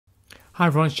Hi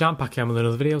everyone, it's Jack back here with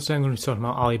another video. So I'm going to be talking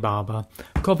about Alibaba.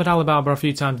 I've covered Alibaba a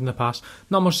few times in the past.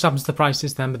 Not much has happened to the price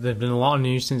since then, but there's been a lot of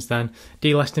news since then.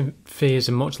 Delisting fears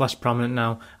are much less prominent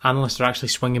now. Analysts are actually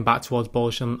swinging back towards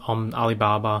bullish on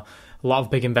Alibaba. A lot of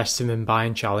big investors have been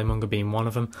buying, Charlie Munger being one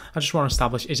of them. I just want to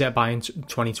establish, is it a buy in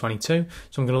 2022?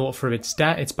 So I'm going to look for its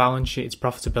debt, its balance sheet, its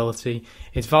profitability,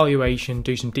 its valuation,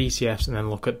 do some DCFs, and then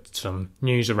look at some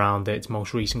news around it, its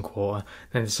most recent quarter,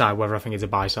 then decide whether I think it's a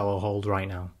buy, sell, or hold right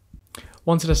now.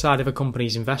 Once I decide if a company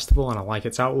is investable and I like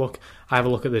its outlook, I have a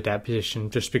look at the debt position,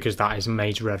 just because that is a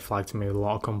major red flag to me with a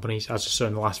lot of companies. As I saw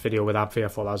in the last video with AbbVie, I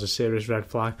thought that was a serious red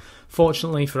flag.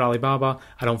 Fortunately for Alibaba,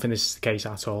 I don't think this is the case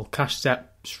at all. Cash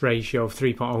debt ratio of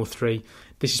 3.03.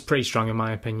 This is pretty strong in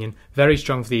my opinion. Very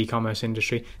strong for the e-commerce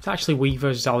industry. It's actually weak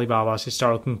versus Alibaba's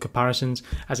historical comparisons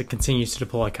as it continues to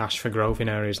deploy cash for growth in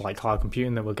areas like cloud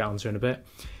computing that we'll get onto in a bit.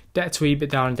 Debt to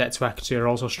EBITDA and debt to equity are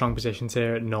also strong positions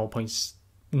here at 0.94,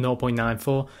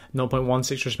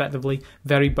 0.16 respectively.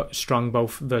 Very strong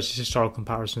both versus historical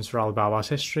comparisons for Alibaba's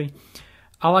history.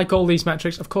 I like all these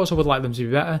metrics. Of course I would like them to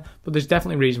be better, but there's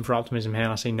definitely reason for optimism here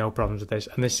and I see no problems with this,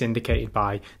 and this is indicated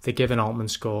by the given Altman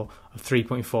score of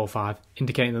 3.45,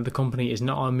 indicating that the company is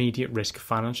not at immediate risk of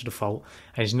financial default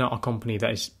and is not a company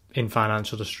that is in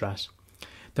financial distress.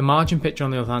 The margin picture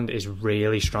on the other hand is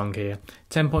really strong here.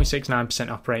 10.69%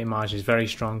 operating margin is very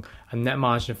strong, and net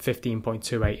margin of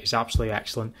 15.28 is absolutely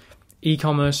excellent.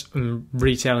 E-commerce and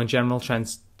retail in general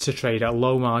tends to trade at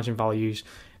low margin values.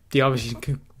 The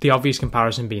obvious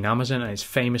comparison being Amazon and its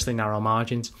famously narrow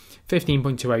margins.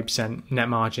 15.28% net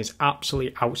margin is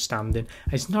absolutely outstanding.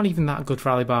 It's not even that good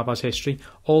for Alibaba's history.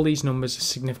 All these numbers are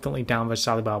significantly down versus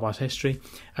Alibaba's history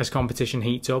as competition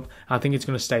heats up. I think it's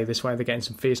going to stay this way. They're getting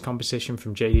some fierce competition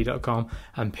from JD.com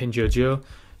and Pinduoduo.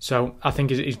 So I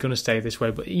think it's going to stay this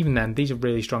way. But even then, these are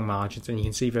really strong margins, and you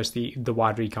can see versus the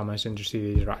wider e-commerce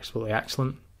industry, these are absolutely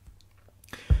excellent.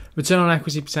 Return on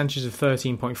equity percentage of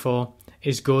 13.4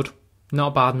 is good.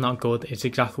 Not bad, not good. It's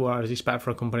exactly what I would expect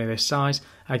for a company this size.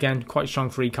 Again, quite strong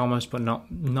for e-commerce, but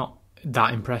not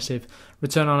that impressive.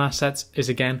 Return on assets is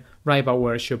again right about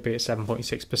where it should be at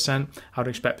 7.6%. I would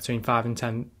expect between 5 and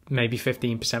 10, maybe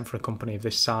 15% for a company of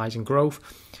this size and growth.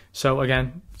 So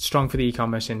again, strong for the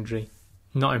e-commerce industry.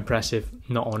 Not impressive,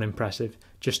 not unimpressive,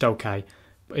 just okay.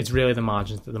 But it's really the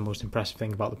margins that are the most impressive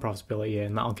thing about the profitability here,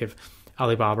 and that'll give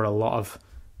Alibaba a lot of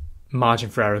margin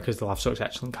for error because they'll have such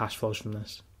excellent cash flows from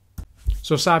this.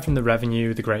 So aside from the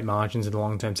revenue, the great margins and the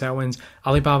long-term tailwinds,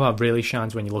 Alibaba really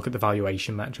shines when you look at the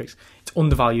valuation metrics. It's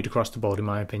undervalued across the board in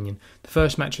my opinion. The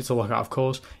first metric to look at, of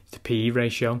course, is the PE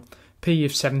ratio. PE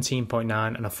of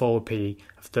 17.9 and a forward PE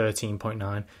of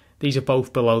 13.9. These are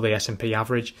both below the S&P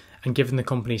average, and given the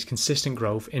company's consistent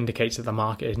growth indicates that the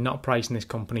market is not pricing this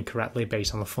company correctly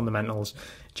based on the fundamentals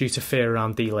due to fear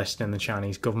around delisting the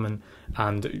Chinese government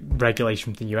and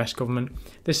regulation from the US government.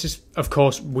 This is, of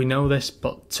course, we know this,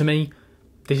 but to me,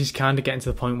 this is kind of getting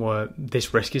to the point where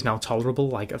this risk is now tolerable.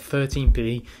 Like a 13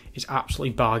 PE is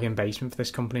absolutely bargain basement for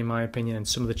this company in my opinion, and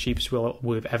some of the cheapest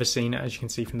we've ever seen it, as you can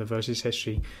see from the versus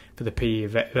history for the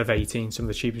PE of 18, some of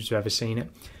the cheapest we've ever seen it.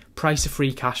 Price to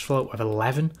free cash flow of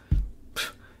 11.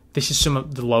 This is some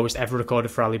of the lowest ever recorded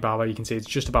for Alibaba. You can see it's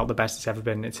just about the best it's ever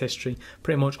been in its history.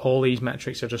 Pretty much all these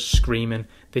metrics are just screaming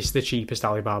this is the cheapest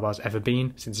Alibaba's ever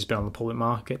been since it's been on the public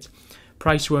market.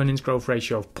 Price to earnings growth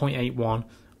ratio of 0.81,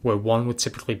 where 1 would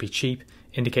typically be cheap,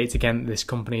 indicates again that this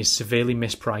company is severely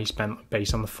mispriced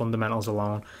based on the fundamentals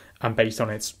alone and based on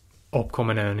its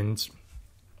upcoming earnings,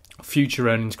 future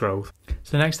earnings growth.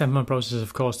 So the next step in my process is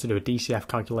of course to do a DCF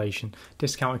calculation,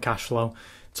 discounted cash flow,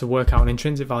 to work out an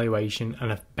intrinsic valuation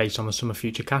and based on the sum of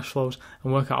future cash flows,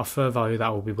 and work out a fair value that I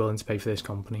will be willing to pay for this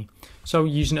company. So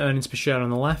using earnings per share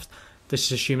on the left, this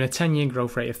is assuming a 10-year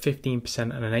growth rate of 15%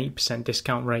 and an 8%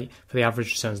 discount rate for the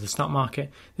average returns of the stock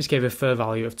market. This gave a fair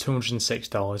value of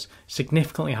 $206,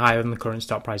 significantly higher than the current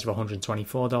stock price of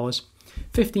 $124.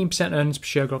 15% earnings per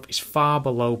share growth is far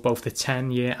below both the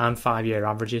 10-year and 5-year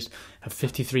averages of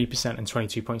 53% and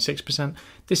 22.6%.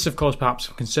 This is of course perhaps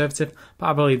conservative, but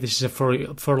I believe this is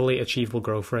a thoroughly achievable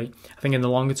growth rate. I think in the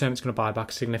longer term it's going to buy back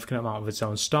a significant amount of its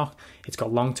own stock. It's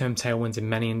got long-term tailwinds in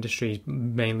many industries,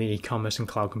 mainly e-commerce and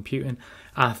cloud computing.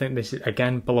 And I think this is,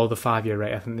 again, below the 5-year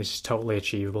rate. I think this is totally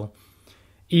achievable.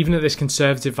 Even at this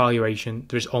conservative valuation,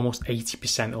 there is almost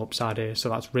 80% upside here, so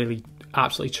that's really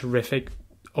absolutely terrific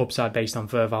upside based on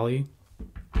fair value.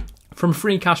 From a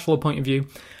free cash flow point of view,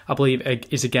 I believe it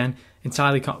is again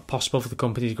entirely possible for the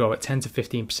company to grow at 10 to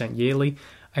 15% yearly.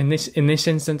 In this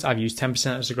instance, I've used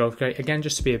 10% as a growth rate, again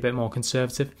just to be a bit more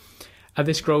conservative. At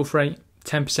this growth rate,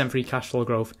 10% free cash flow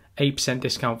growth, 8%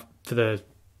 discount for the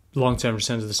long-term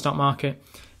returns of the stock market,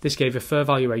 This gave a fair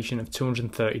valuation of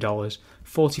 $230,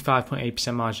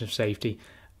 45.8% margin of safety,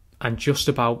 and just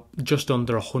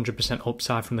under 100%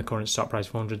 upside from the current stock price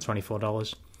of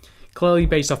 $124. Clearly,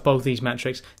 based off both these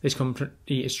metrics, this company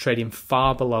is trading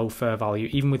far below fair value,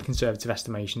 even with conservative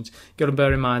estimations. You've got to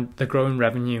bear in mind the growing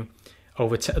revenue.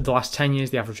 Over the last 10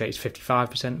 years, the average rate is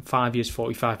 55%, 5 years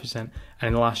 45%, and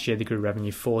in the last year they grew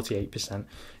revenue 48%.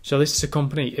 So this is a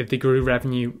company, if they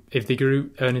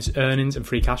grew earnings and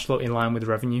free cash flow in line with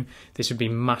revenue, this would be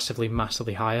massively,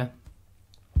 massively higher.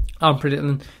 I'm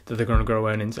predicting that they're going to grow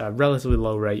earnings at a relatively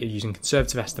low rate using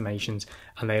conservative estimations,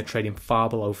 and they are trading far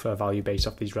below fair value based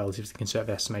off these relatively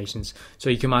conservative estimations. So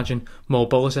you can imagine more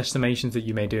bullish estimations that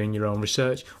you may do in your own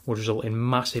research would result in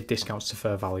massive discounts to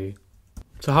fair value.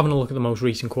 So having a look at the most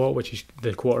recent quarter, which is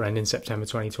the quarter ending September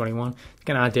 2021, to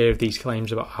get an idea of these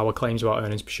claims about our claims about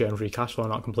earnings per share and free cash flow are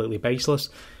not completely baseless.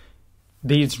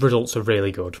 These results are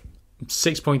really good.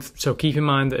 So keep in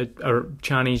mind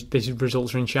that these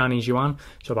results are in Chinese yuan,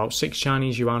 so about 6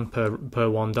 Chinese yuan per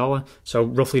 $1. So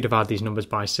roughly divide these numbers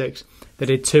by 6. They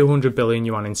did 200 billion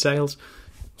yuan in sales.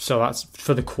 So that's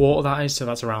for the quarter, that is. So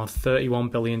that's around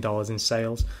 $31 billion in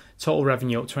sales. Total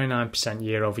revenue up 29%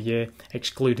 year over year,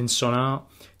 excluding Sun Art.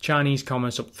 Chinese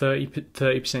commerce up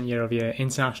 30% year over year.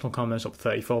 International commerce up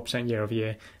 34% year over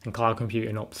year. And cloud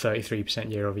computing up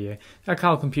 33% year over year. That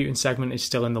cloud computing segment is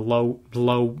still in the low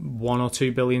 1 or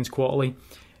 2 billions quarterly.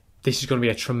 This is going to be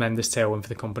a tremendous tailwind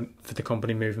for the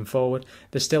company moving forward.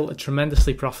 They're still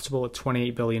tremendously profitable at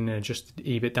 28 billion in adjusted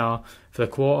EBITDA for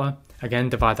the quarter. Again,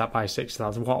 divide that by 6, so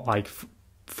that's like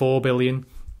 4 billion.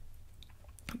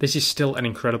 This is still an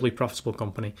incredibly profitable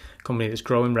company that's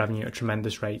growing revenue at a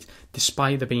tremendous rate,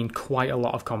 despite there being quite a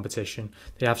lot of competition.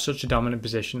 They have such a dominant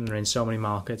position and they're in so many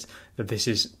markets that this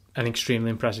is an extremely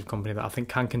impressive company that I think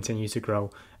can continue to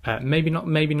grow. Maybe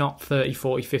not 30,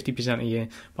 40, 50% a year,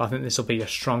 but I think this will be a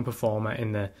strong performer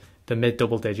in the mid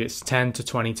double digits, 10 to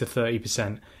 20 to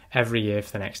 30% every year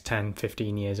for the next 10,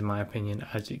 15 years, in my opinion,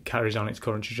 as it carries on its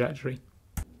current trajectory.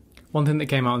 One thing that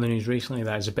came out in the news recently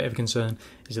that is a bit of a concern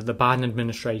is that the Biden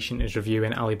administration is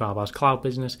reviewing Alibaba's cloud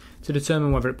business to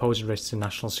determine whether it poses risks to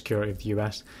national security of the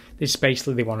US. This is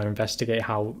basically they want to investigate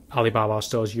how Alibaba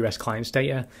stores US clients'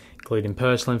 data, including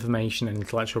personal information and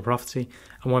intellectual property,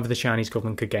 and whether the Chinese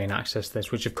government could gain access to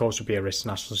this, which of course would be a risk to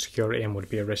national security and would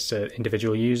be a risk to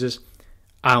individual users.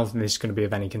 I don't think this is going to be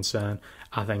of any concern.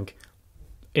 I think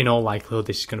in all likelihood,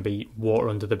 this is going to be water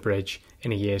under the bridge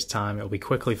in a year's time. It'll be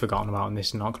quickly forgotten about, and this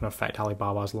is not going to affect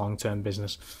Alibaba's long-term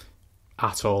business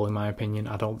at all, in my opinion.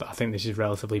 I think this is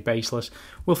relatively baseless.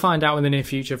 We'll find out in the near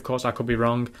future. Of course, I could be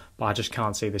wrong, but I just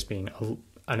can't see this being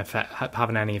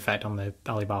having any effect on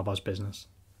Alibaba's business.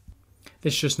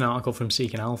 This is just an article from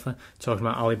Seeking Alpha talking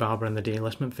about Alibaba and the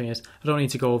delistment fears. I don't need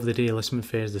to go over the delistment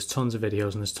fears. There's tons of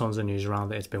videos and there's tons of news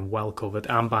around it. It's been well covered,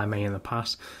 and by me in the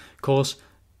past. Of course,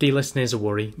 delisting is a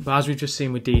worry, but as we've just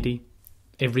seen with Didi,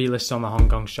 it relisted on the Hong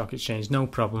Kong Stock Exchange, no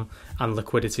problem, and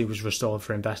liquidity was restored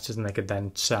for investors, and they could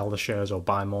then sell the shares or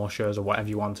buy more shares or whatever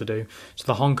you want to do.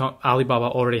 So Alibaba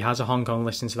already has a Hong Kong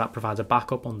listing, so that provides a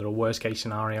backup under a worst case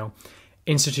scenario.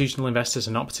 Institutional investors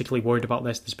are not particularly worried about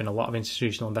this. There's been a lot of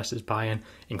institutional investors buying,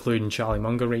 including Charlie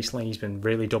Munger recently. He's been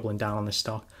really doubling down on this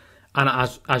stock. And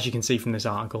as you can see from this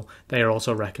article, they are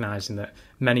also recognising that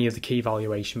many of the key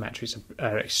valuation metrics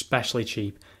are especially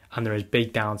cheap, and there is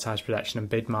big downside protection and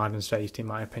big margin safety, in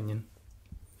my opinion.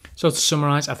 So to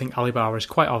summarise, I think Alibaba is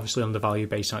quite obviously undervalued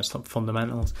based on its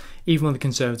fundamentals. Even with a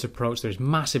conservative approach, there is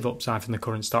massive upside from the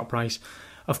current stock price.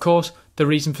 Of course, the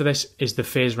reason for this is the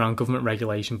fears around government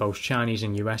regulation, both Chinese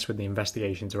and US, with the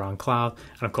investigations around cloud,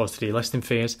 and of course the delisting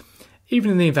fears.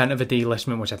 Even in the event of a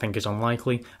delistment, which I think is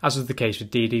unlikely, as was the case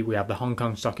with Didi, we have the Hong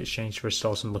Kong Stock Exchange to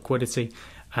restore some liquidity,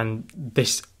 and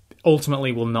this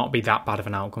ultimately will not be that bad of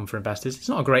an outcome for investors. It's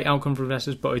not a great outcome for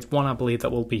investors, but it's one I believe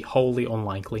that will be wholly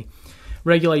unlikely.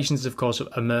 Regulations is, of course,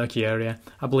 a murky area.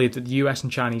 I believe that the US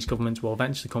and Chinese governments will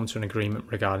eventually come to an agreement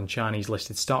regarding Chinese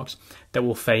listed stocks that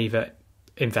will favour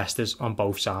investors on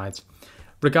both sides.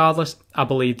 Regardless, I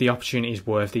believe the opportunity is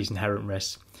worth these inherent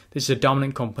risks. This is a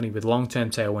dominant company with long-term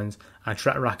tailwinds and a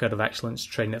track record of excellence,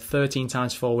 trading at 13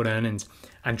 times forward earnings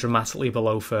and dramatically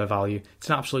below fair value. It's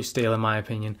an absolute steal, in my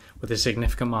opinion, with a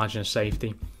significant margin of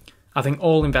safety. I think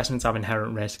all investments have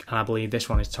inherent risk, and I believe this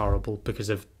one is tolerable because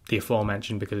of the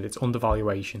aforementioned, because of its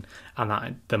undervaluation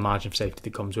and the margin of safety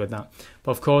that comes with that.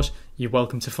 But of course, you're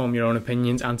welcome to form your own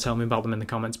opinions and tell me about them in the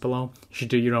comments below. You should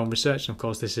do your own research, and of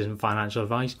course, this isn't financial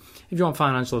advice. If you want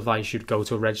financial advice, you should go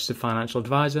to a registered financial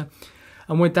advisor.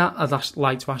 And with that, I'd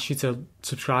like to ask you to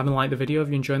subscribe and like the video if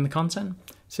you're enjoying the content.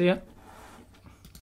 See ya.